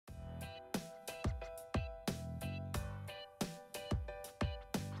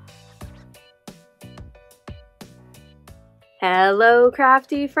Hello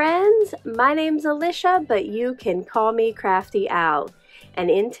crafty friends, my name's Alicia, but you can call me Crafty Al. And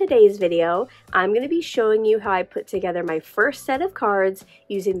in today's video, I'm going to be showing you how I put together my first set of cards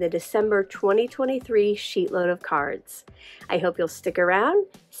using the December 2023 SheetLoad of Cards. I hope you'll stick around,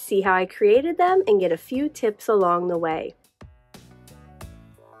 see how I created them, and get a few tips along the way.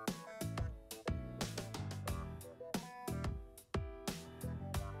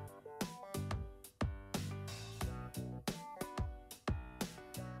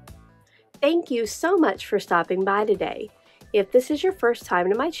 Thank you so much for stopping by today. If this is your first time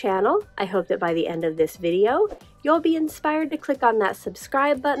to my channel, I hope that by the end of this video, you'll be inspired to click on that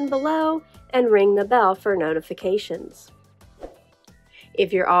subscribe button below and ring the bell for notifications.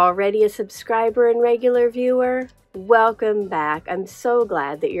 If you're already a subscriber and regular viewer, welcome back. I'm so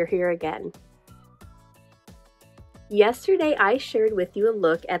glad that you're here again. Yesterday, I shared with you a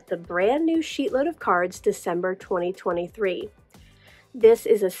look at the brand new SheetLoad of Cards December 2023. This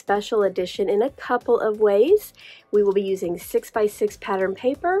is a special edition in a couple of ways. We will be using 6x6 pattern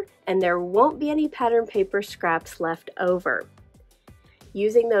paper, and there won't be any pattern paper scraps left over.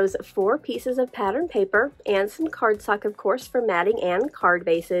 Using those 4 pieces of pattern paper and some cardstock, of course, for matting and card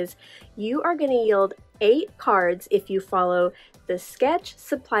bases, you are going to yield 8 cards if you follow the sketch,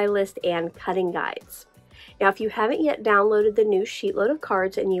 supply list, and cutting guides. Now, if you haven't yet downloaded the new SheetLoad of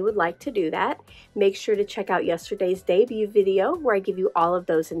Cards and you would like to do that, make sure to check out yesterday's debut video where I give you all of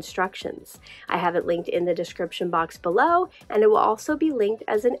those instructions. I have it linked in the description box below, and it will also be linked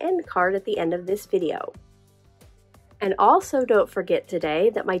as an end card at the end of this video. And also don't forget today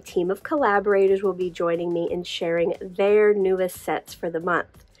that my team of collaborators will be joining me in sharing their newest sets for the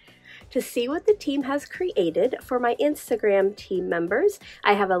month. To see what the team has created for my Instagram team members,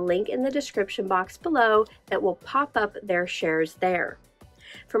 I have a link in the description box below that will pop up their shares there.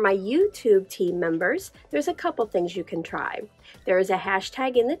 For my YouTube team members, there's a couple things you can try. There is a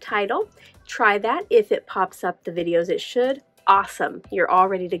hashtag in the title. Try that. If it pops up the videos it should, awesome, you're all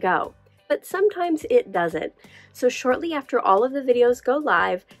ready to go. But sometimes it doesn't. So shortly after all of the videos go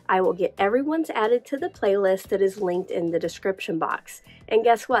live, I will get everyone's added to the playlist that is linked in the description box. And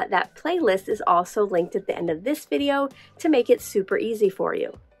guess what? That playlist is also linked at the end of this video to make it super easy for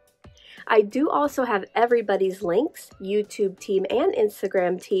you. I do also have everybody's links, YouTube team and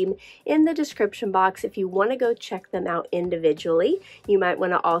Instagram team, in the description box if you want to go check them out individually. You might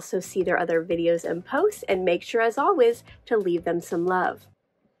want to also see their other videos and posts, and make sure, as always, to leave them some love.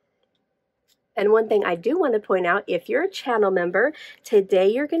 And one thing I do want to point out, if you're a channel member, today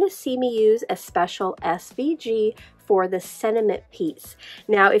you're going to see me use a special SVG for the sentiment piece.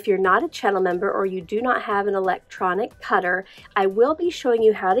 Now, if you're not a channel member or you do not have an electronic cutter, I will be showing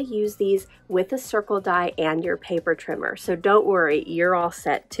you how to use these with a circle die and your paper trimmer. So don't worry, you're all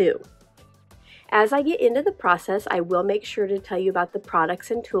set too. As I get into the process, I will make sure to tell you about the products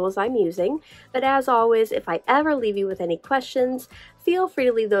and tools I'm using, but as always, if I ever leave you with any questions, feel free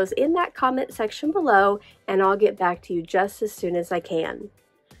to leave those in that comment section below, and I'll get back to you just as soon as I can.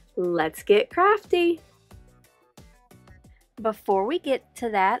 Let's get crafty! Before we get to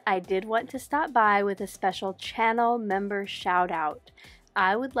that, I did want to stop by with a special channel member shout out.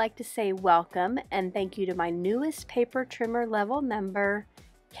 I would like to say welcome and thank you to my newest paper trimmer level member,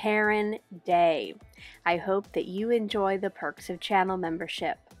 Karen Day. I hope that you enjoy the perks of channel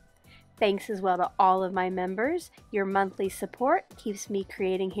membership. Thanks as well to all of my members. Your monthly support keeps me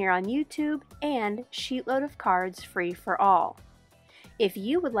creating here on YouTube and SheetLoad of Cards free for all. If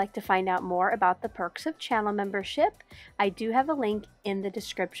you would like to find out more about the perks of channel membership, I do have a link in the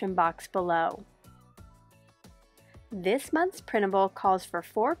description box below. This month's printable calls for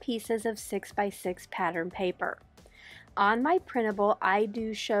 4 pieces of 6x6 pattern paper. On my printable, I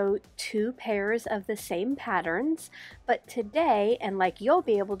do show 2 pairs of the same patterns, but today, and like you'll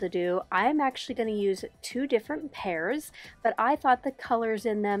be able to do, I'm actually going to use 2 different pairs, but I thought the colors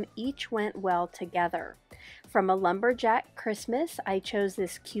in them each went well together. From a Lumberjack Christmas, I chose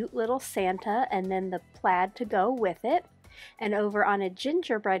this cute little Santa and then the plaid to go with it. And over on a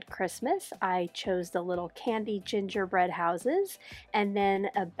Gingebread Christmas, I chose the little candy gingerbread houses, and then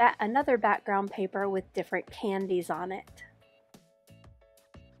another background paper with different candies on it.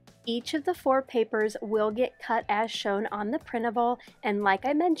 Each of the 4 papers will get cut as shown on the printable, and like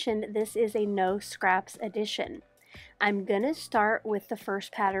I mentioned, this is a no scraps edition. I'm going to start with the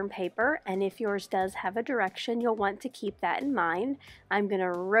first pattern paper, and if yours does have a direction, you'll want to keep that in mind. I'm going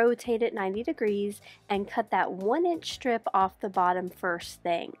to rotate it 90 degrees and cut that 1-inch strip off the bottom first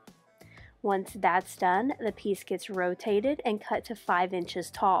thing. Once that's done, the piece gets rotated and cut to 5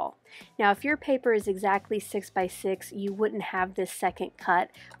 inches tall. Now if your paper is exactly 6 by 6, you wouldn't have this second cut,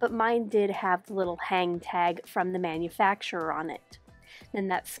 but mine did have the little hang tag from the manufacturer on it. Then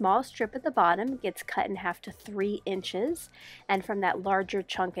that small strip at the bottom gets cut in half to 3 inches, and from that larger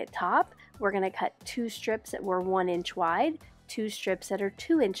chunk at top, we're going to cut 2 strips that were 1 inch wide, 2 strips that are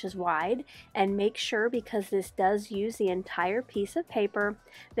 2 inches wide, and make sure, because this does use the entire piece of paper,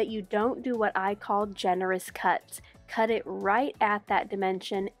 that you don't do what I call generous cuts. Cut it right at that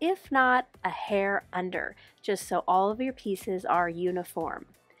dimension, if not a hair under, just so all of your pieces are uniform.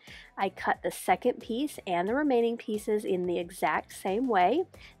 I cut the second piece and the remaining pieces in the exact same way,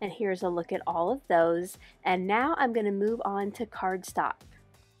 and here's a look at all of those. And now I'm going to move on to cardstock.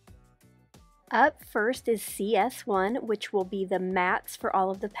 Up first is CS1, which will be the mats for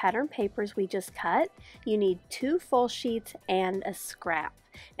all of the pattern papers we just cut. You need 2 full sheets and a scrap.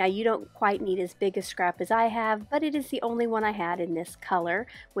 Now you don't quite need as big a scrap as I have, but it is the only one I had in this color,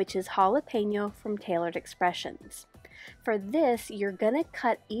 which is Jalapeno from Tailored Expressions. For this, you're going to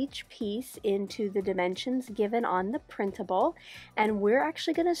cut each piece into the dimensions given on the printable, and we're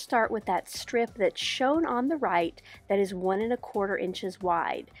actually going to start with that strip that's shown on the right that is 1 1/4 inches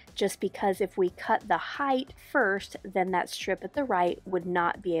wide, just because if we cut the height first, then that strip at the right would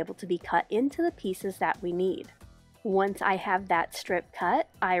not be able to be cut into the pieces that we need. Once I have that strip cut,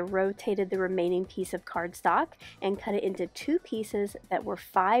 I rotated the remaining piece of cardstock and cut it into 2 pieces that were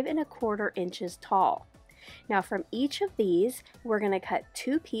 5 1/4 inches tall. Now from each of these, we're going to cut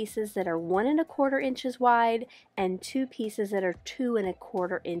 2 pieces that are 1 1/4 inches wide and 2 pieces that are 2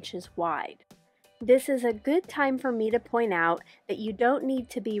 1/4 inches wide. This is a good time for me to point out that you don't need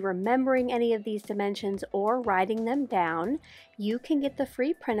to be remembering any of these dimensions or writing them down. You can get the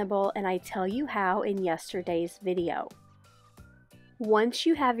free printable, and I tell you how in yesterday's video. Once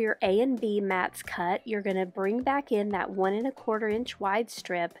you have your A and B mats cut, you're going to bring back in that 1 1/4 inch wide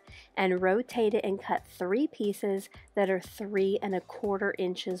strip and rotate it and cut 3 pieces that are 3 1/4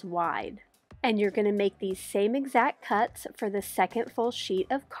 inches wide. And you're going to make these same exact cuts for the second full sheet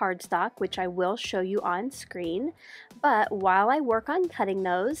of cardstock, which I will show you on screen. But while I work on cutting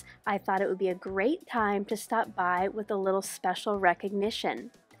those, I thought it would be a great time to stop by with a little special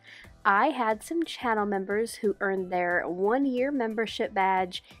recognition. I had some channel members who earned their 1-year membership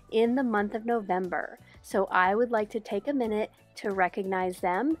badge in the month of November, so I would like to take a minute to recognize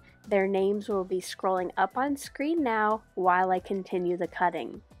them. Their names will be scrolling up on screen now while I continue the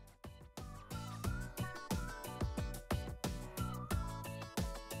cutting.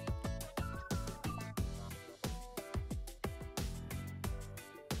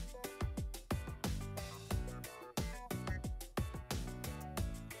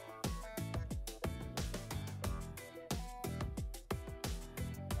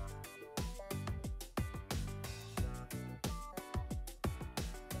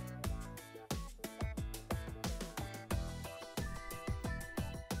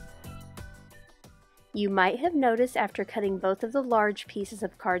 You might have noticed after cutting both of the large pieces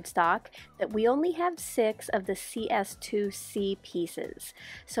of cardstock that we only have 6 of the CS2C pieces.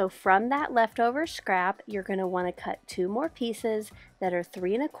 So from that leftover scrap, you're going to want to cut 2 more pieces that are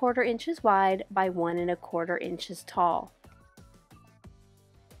 3 1/4 inches wide by 1 1/4 inches tall.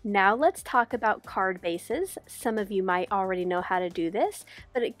 Now let's talk about card bases. Some of you might already know how to do this,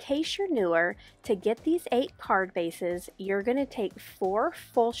 but in case you're newer, to get these 8 card bases, you're going to take 4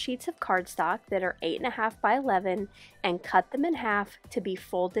 full sheets of cardstock that are 8.5 by 11 and cut them in half to be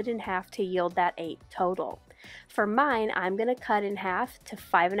folded in half to yield that 8 total. For mine, I'm going to cut in half to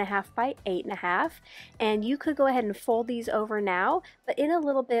 5.5 by 8.5, and you could go ahead and fold these over now, but in a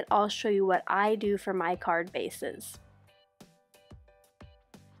little bit I'll show you what I do for my card bases.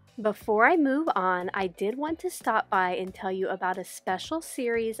 Before I move on, I did want to stop by and tell you about a special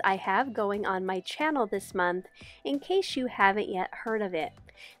series I have going on my channel this month in case you haven't yet heard of it,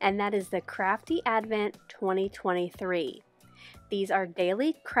 and that is the Crafty Advent 2023. These are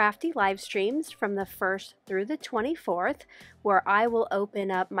daily Crafty live streams from the 1st through the 24th, where I will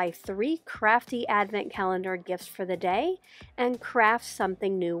open up my 3 Crafty Advent calendar gifts for the day and craft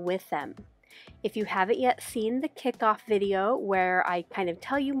something new with them. If you haven't yet seen the kickoff video where I kind of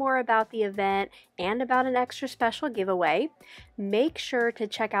tell you more about the event and about an extra special giveaway, make sure to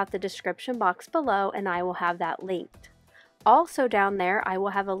check out the description box below and I will have that linked. Also down there, I will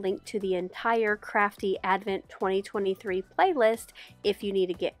have a link to the entire Crafty Advent 2023 playlist if you need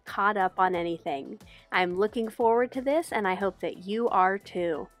to get caught up on anything. I'm looking forward to this and I hope that you are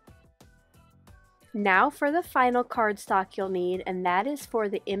too. Now for the final cardstock you'll need, and that is for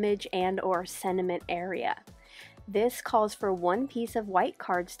the image and or sentiment area. This calls for one piece of white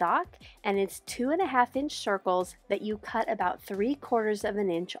cardstock, and it's 2.5-inch circles that you cut about 3/4 of an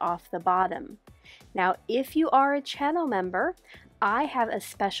inch off the bottom. Now, if you are a channel member, I have a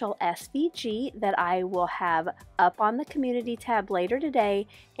special SVG that I will have up on the community tab later today,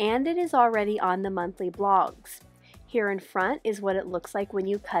 and it is already on the monthly blogs. Here in front is what it looks like when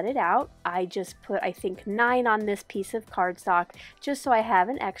you cut it out. I just put, I think, 9 on this piece of cardstock just so I have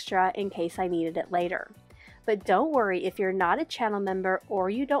an extra in case I needed it later. But don't worry, if you're not a channel member or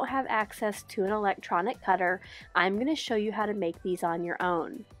you don't have access to an electronic cutter, I'm going to show you how to make these on your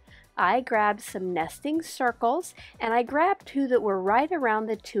own. I grabbed some nesting circles, and I grabbed 2 that were right around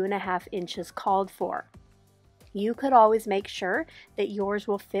the 2.5 inches called for. You could always make sure that yours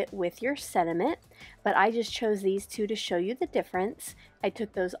will fit with your sentiment, but I just chose these 2 to show you the difference. I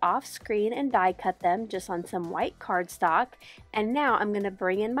took those off screen and die cut them just on some white cardstock, and now I'm going to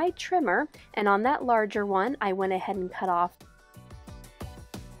bring in my trimmer, and on that larger one I went ahead and cut off.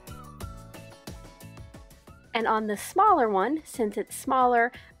 And on the smaller one, since it's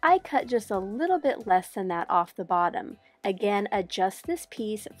smaller, I cut just a little bit less than that off the bottom. Again, adjust this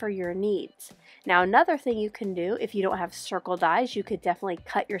piece for your needs. Now, another thing you can do, if you don't have circle dies, you could definitely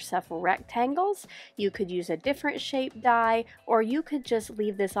cut yourself rectangles. You could use a different shape die, or you could just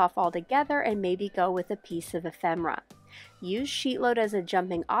leave this off altogether and maybe go with a piece of ephemera. Use SheetLoad as a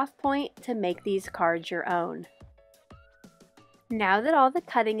jumping off point to make these cards your own. Now that all the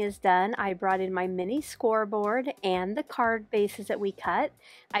cutting is done, I brought in my mini scoreboard and the card bases that we cut.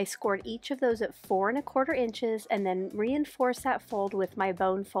 I scored each of those at 4¼ inches and then reinforced that fold with my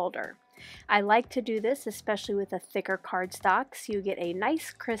bone folder. I like to do this especially with a thicker cardstock so you get a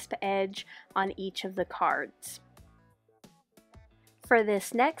nice crisp edge on each of the cards. For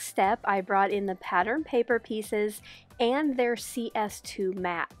this next step, I brought in the pattern paper pieces and their CS2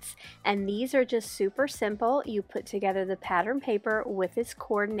 mats, and these are just super simple. You put together the pattern paper with its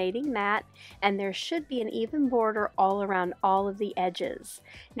coordinating mat, and there should be an even border all around all of the edges.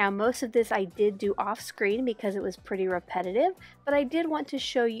 Now, most of this I did do off screen because it was pretty repetitive, but I did want to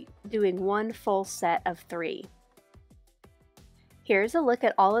show you doing one full set of 3. Here's a look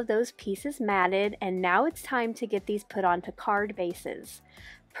at all of those pieces matted, and now it's time to get these put onto card bases.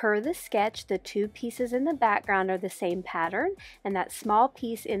 Per the sketch, the 2 pieces in the background are the same pattern, and that small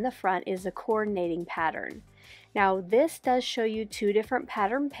piece in the front is a coordinating pattern. Now, this does show you 2 different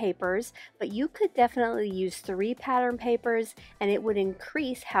pattern papers, but you could definitely use 3 pattern papers, and it would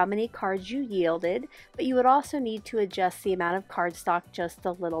increase how many cards you yielded, but you would also need to adjust the amount of cardstock just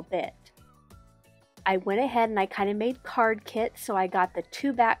a little bit. I went ahead and I kind of made card kits, so I got the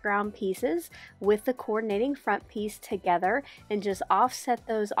 2 background pieces with the coordinating front piece together and just offset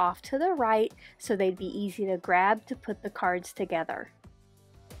those off to the right so they'd be easy to grab to put the cards together.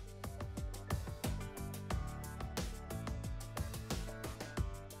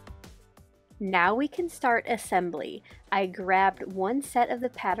 Now we can start assembly. I grabbed 1 set of the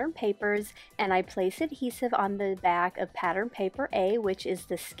pattern papers and I placed adhesive on the back of pattern paper A, which is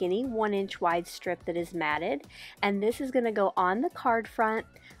the skinny 1-inch wide strip that is matted, and this is going to go on the card front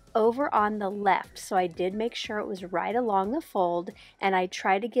over on the left, so I did make sure it was right along the fold, and I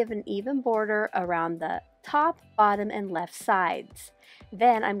tried to give an even border around the top, bottom, and left sides.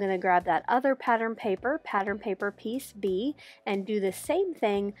 Then I'm going to grab that other pattern paper piece B, and do the same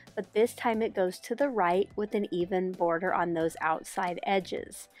thing, but this time it goes to the right with an even border on those outside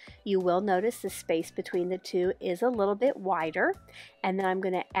edges. You will notice the space between the 2 is a little bit wider, and then I'm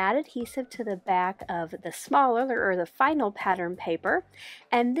going to add adhesive to the back of the smaller or the final pattern paper,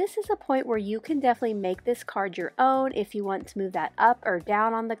 and this is a point where you can definitely make this card your own. If you want to move that up or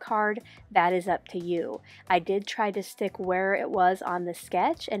down on the card, that is up to you. I did try to stick where it was on the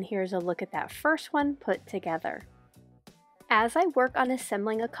sketch, and here's a look at that first one put together. As I work on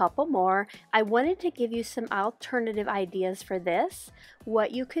assembling a couple more, I wanted to give you some alternative ideas for this.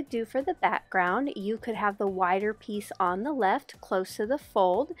 What you could do for the background, you could have the wider piece on the left close to the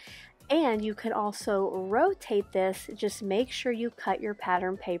fold, and you can also rotate this. Just make sure you cut your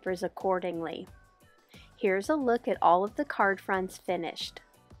pattern papers accordingly. Here's a look at all of the card fronts finished.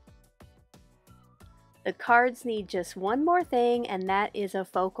 The cards need just one more thing, and that is a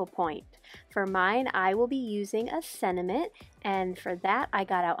focal point. For mine, I will be using a sentiment, and for that I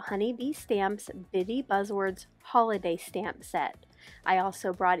got out Honeybee Stamps Bitty Buzzwords Holiday Stamp Set. I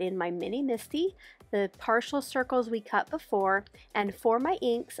also brought in my Mini Misty, the partial circles we cut before, and for my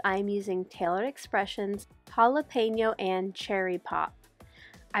inks I'm using Tailored Expressions, Jalapeno, and Cherry Pop.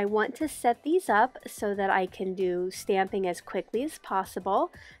 I want to set these up so that I can do stamping as quickly as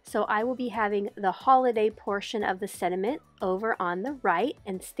possible. So I will be having the holiday portion of the sentiment over on the right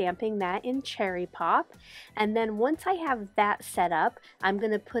and stamping that in Cherry Pop. And then once I have that set up, I'm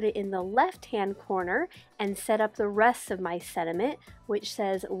going to put it in the left-hand corner and set up the rest of my sentiment, which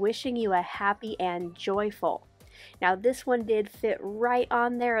says, "Wishing you a happy and joyful." Now this one did fit right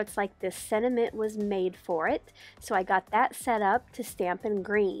on there. It's like this sentiment was made for it. So I got that set up to stamp in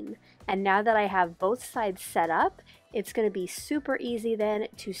green. And now that I have both sides set up, it's going to be super easy then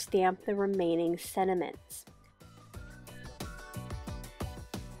to stamp the remaining sentiments.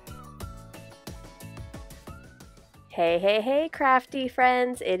 Hey, Crafty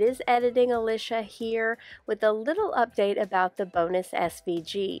friends, it is Editing Alicia here with a little update about the bonus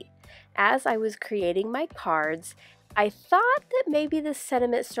SVG. As I was creating my cards, I thought that maybe the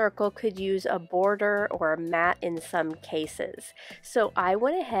sentiment circle could use a border or a mat in some cases. So I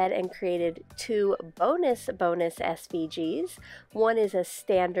went ahead and created two bonus SVGs. One is a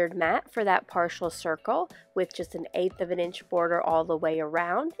standard mat for that partial circle with just an 1/8 of an inch border all the way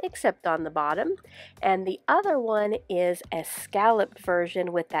around, except on the bottom. And the other one is a scalloped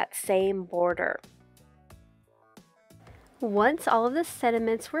version with that same border. Once all of the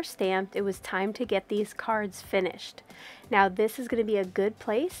sentiments were stamped, it was time to get these cards finished. Now this is going to be a good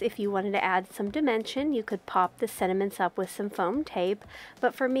place if you wanted to add some dimension. You could pop the sentiments up with some foam tape,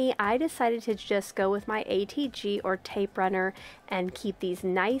 but for me I decided to just go with my ATG or tape runner and keep these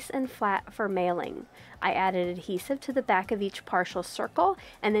nice and flat for mailing. I added adhesive to the back of each partial circle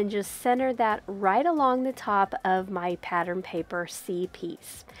and then just centered that right along the top of my pattern paper C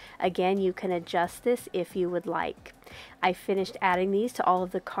piece. Again, you can adjust this if you would like. I finished adding these to all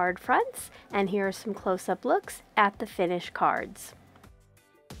of the card fronts, and here are some close-up looks at the finished cards.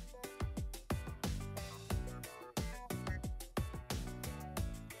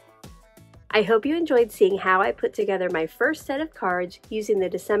 I hope you enjoyed seeing how I put together my first set of cards using the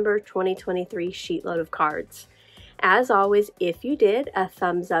December 2023 SheetLoad of Cards. As always, if you did, a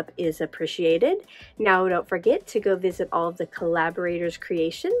thumbs up is appreciated. Now don't forget to go visit all of the collaborators'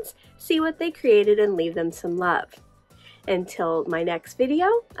 creations, see what they created, and leave them some love. Until my next video,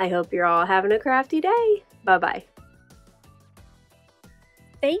 I hope you're all having a crafty day. Bye-bye.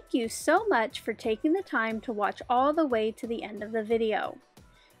 Thank you so much for taking the time to watch all the way to the end of the video.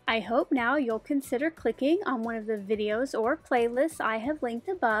 I hope now you'll consider clicking on one of the videos or playlists I have linked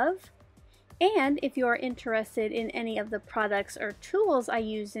above. And if you are interested in any of the products or tools I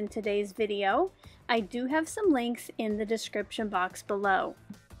used in today's video, I do have some links in the description box below.